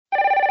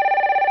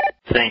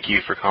Thank you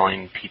for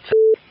calling Pizza.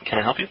 Can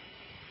I help you?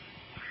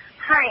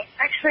 Hi.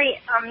 Actually,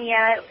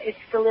 yeah, it's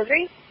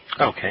delivery.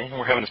 Okay,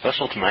 we're having a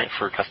special tonight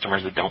for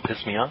customers that don't piss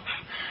me off.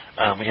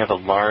 We have a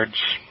large...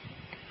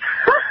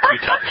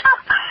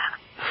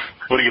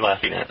 What are you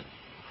laughing at?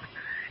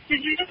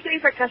 Did you just say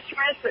for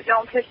customers that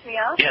don't piss me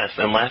off? Yes,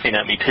 and laughing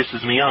at me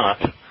pisses me off.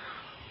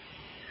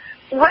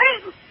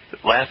 What?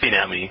 Laughing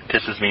at me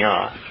pisses me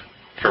off,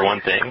 for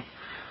one thing.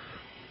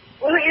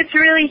 Well, it's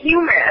really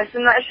humorous,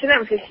 and that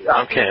shouldn't piss you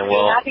off. Okay,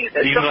 well, you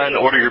can go ahead and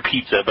order your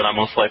pizza, but I'm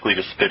most likely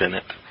to spit in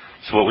it.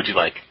 So what would you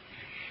like?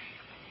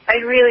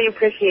 I'd really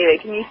appreciate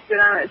it. Can you spit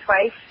on it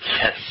twice?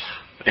 Yes.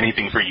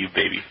 Anything for you,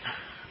 baby.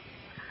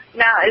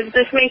 Now, is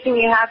this making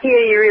you happy,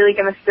 or are you really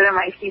going to spit on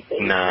my pizza?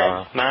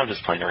 No, I'm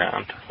just playing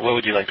around. What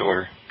would you like to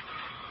order?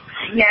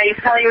 Yeah, you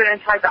probably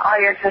wouldn't talk to all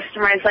your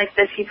customers like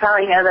this. You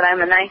probably know that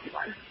I'm a nice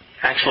one.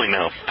 Actually,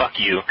 no. Fuck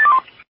you.